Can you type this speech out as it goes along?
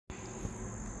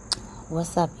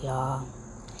What's up, y'all?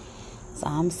 So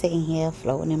I'm sitting here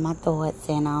floating in my thoughts,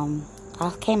 and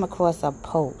I came across a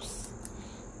post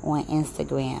on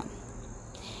Instagram,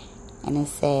 and it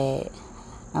said,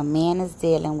 a man is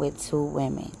dealing with two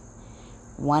women.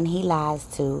 One he lies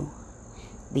to,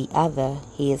 the other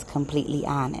he is completely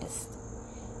honest.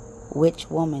 Which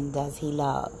woman does he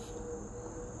love?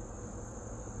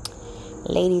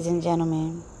 Ladies and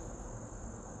gentlemen,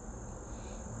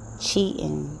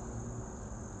 cheating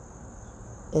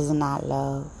is not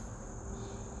love.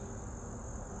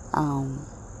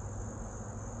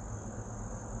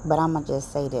 But I'm going to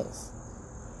just say this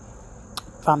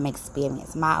from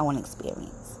experience, my own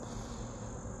experience.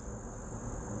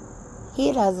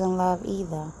 He doesn't love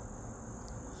either.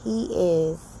 He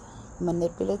is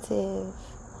manipulative.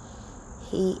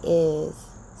 He is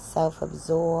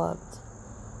self-absorbed.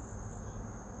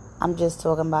 I'm just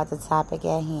talking about the topic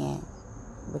at hand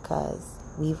because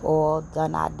we've all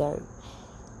done our dirt.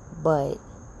 But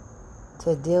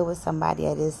to deal with somebody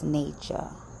of this nature,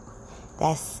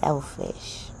 that's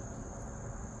selfish.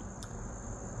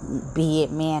 Be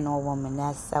it man or woman,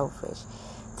 that's selfish.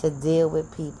 To deal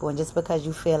with people, and just because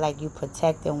you feel like you're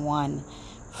protecting one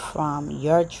from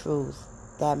your truth,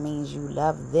 that means you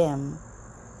love them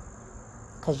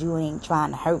because you ain't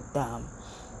trying to hurt them.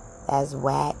 That's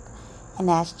whack and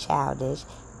that's childish.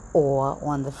 Or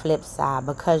on the flip side,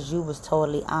 because you was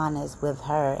totally honest with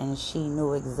her and she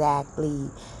knew exactly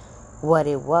what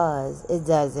it was, it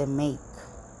doesn't make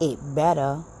it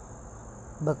better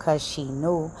because she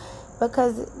knew.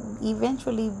 Because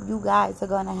eventually you guys are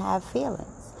going to have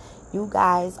feelings. You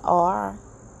guys are,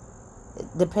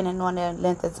 depending on the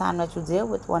length of time that you deal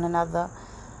with one another,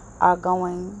 are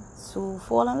going to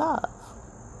fall in love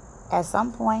at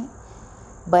some point.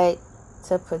 But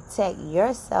to protect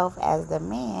yourself as the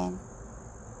man,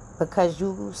 because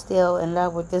you still in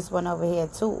love with this one over here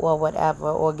too, or whatever,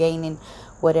 or gaining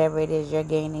whatever it is you're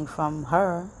gaining from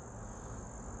her,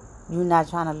 you're not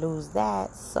trying to lose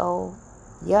that. So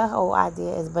your whole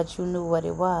idea is, but you knew what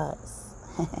it was.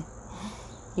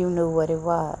 You knew what it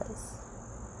was.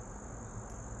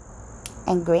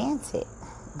 And granted,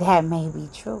 that may be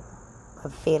true,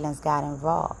 but feelings got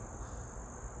involved.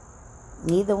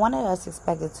 Neither one of us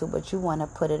expected to, but you want to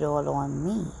put it all on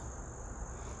me.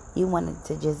 You want it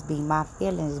to just be my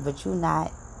feelings, but you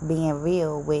not being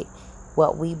real with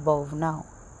what we both know.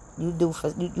 You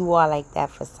are like that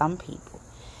for some people,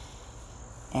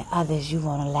 and others you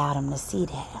won't allow them to see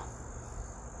that.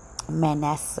 Man,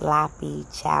 that's sloppy,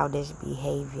 childish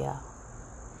behavior.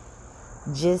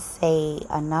 Just say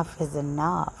enough is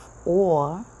enough,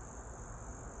 or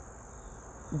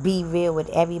be real with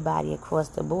everybody across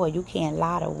the board. You can't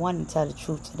lie to one and tell the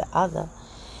truth to the other.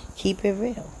 Keep it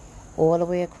real all the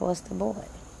way across the board.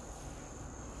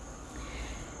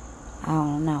 I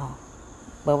don't know.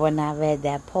 But when I read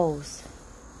that post,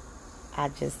 I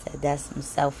just said that's some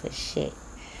selfish shit.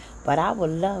 But I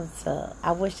would love to.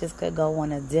 I wish this could go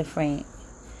on a different.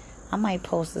 I might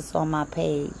post this on my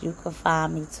page. You can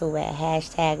find me too at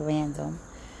 #random.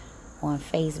 On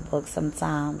Facebook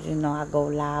sometimes, I go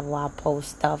live while I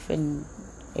post stuff and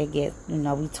it gets,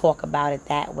 we talk about it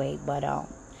that way. But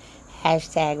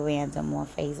 #random on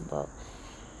Facebook.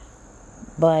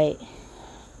 But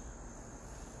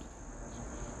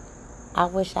I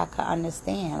wish I could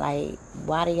understand, like,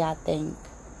 why do y'all think,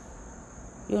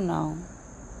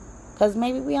 because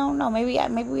maybe we don't know. Maybe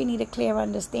we need a clear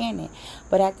understanding.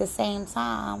 But at the same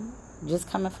time, just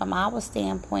coming from our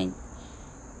standpoint,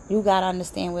 you got to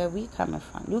understand where we coming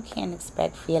from. You can't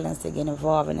expect feelings to get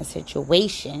involved in a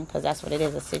situation, because that's what it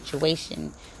is, a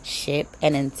situationship,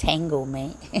 an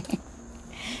entanglement.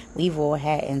 We've all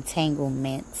had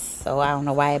entanglements, so I don't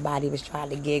know why everybody was trying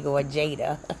to giggle or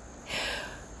Jada.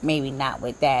 Maybe not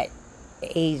with that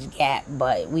age gap,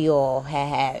 but we all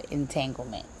had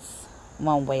entanglements,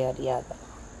 one way or the other.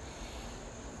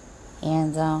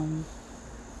 And,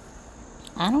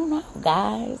 I don't know,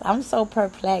 guys. I'm so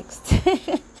perplexed.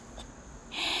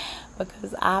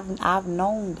 Because I've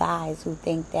known guys who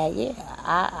think that,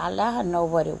 I let her know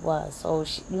what it was. So,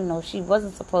 she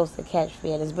wasn't supposed to catch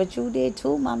feelings. But you did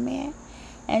too, my man.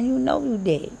 And you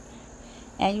did.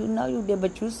 And you did.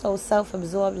 But you so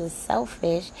self-absorbed and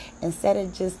selfish. Instead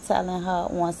of just telling her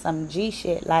on some G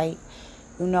shit, like,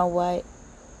 you know what?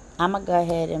 I'm going to go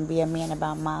ahead and be a man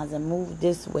about mine and move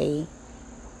this way.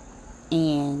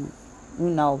 And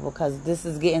because this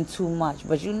is getting too much.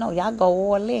 But y'all go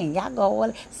all in.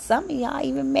 Some of y'all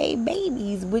even made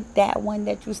babies with that one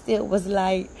that you still was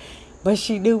like, but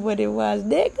she knew what it was,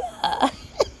 nigga.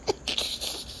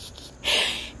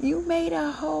 You made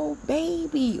a whole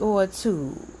baby or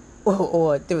two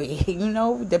or three,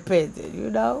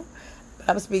 depending,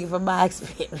 I'm speaking from my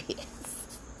experience.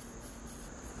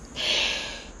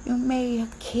 You made your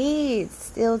kids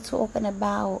still talking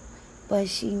about, but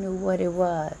she knew what it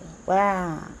was.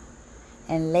 Wow.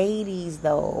 And ladies,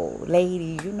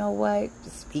 you know what?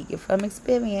 Speaking from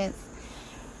experience,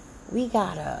 we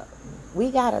gotta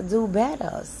do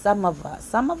better. Some of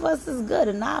us is good,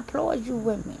 and I applaud you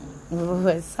women.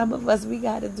 But some of us, we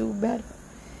gotta do better.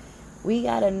 We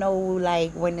gotta know,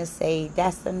 like, when to say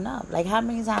that's enough. Like, how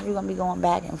many times you gonna be going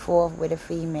back and forth with a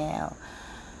female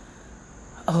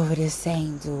over the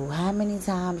same dude? How many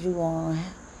times you gonna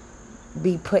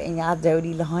be putting y'all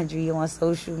dirty laundry on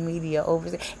social media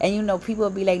over? And you know, people will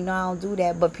be like, no, I don't do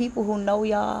that. But people who know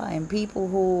y'all and people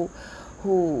who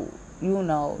you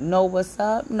know what's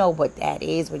up, know what that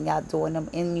is when y'all doing them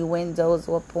innuendos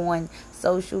up on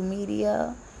social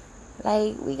media.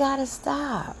 Like, we gotta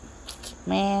stop,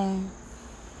 man.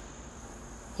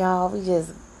 Y'all, we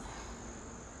just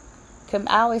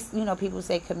I always, people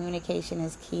say communication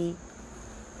is key.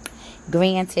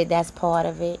 Granted, that's part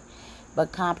of it,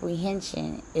 but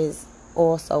comprehension is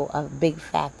also a big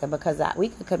factor, because we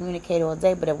could communicate all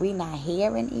day, but if we're not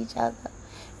hearing each other,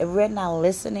 if we're not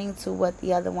listening to what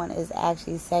the other one is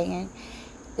actually saying,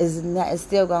 it's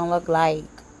still gonna look like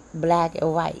black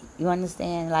and white. You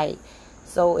understand? Like,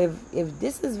 so if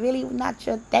this is really not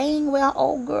your thing, well,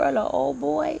 old girl or old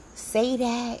boy, say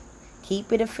that.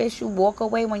 Keep it official. Walk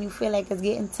away when you feel like it's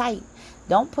getting tight.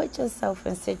 Don't put yourself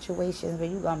in situations where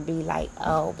you're going to be like,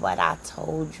 oh, but I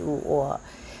told you, or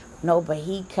no, but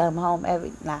he come home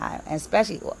every night. And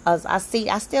especially, I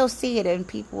still see it in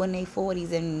people in their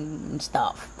 40s and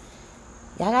stuff.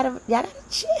 Y'all gotta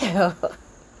chill.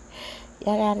 Y'all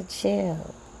gotta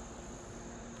chill.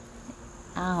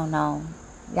 I don't know.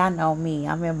 Y'all know me.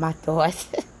 I'm in my thoughts.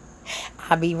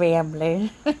 I be rambling.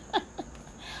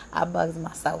 I bugs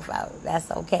myself out.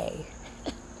 That's okay.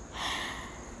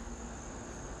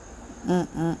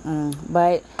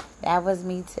 But that was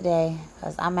me today,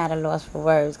 because I'm at a loss for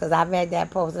words, because I read that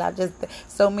post and I just,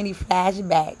 so many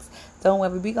flashbacks. Don't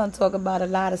worry, we're going to talk about a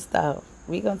lot of stuff.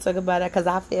 We're going to talk about it, because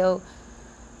I feel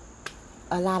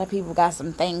a lot of people got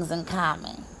some things in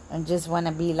common and just want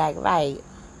to be like, right.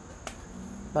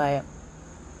 But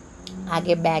I'll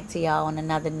get back to y'all on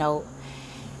another note.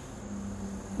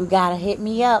 You gotta hit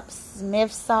me up,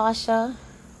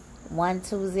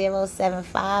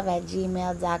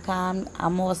 smithsasha12075@gmail.com.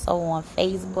 I'm also on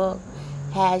Facebook,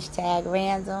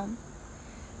 #random.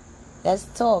 Let's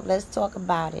talk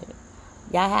about it.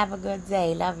 Y'all have a good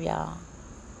day. Love y'all.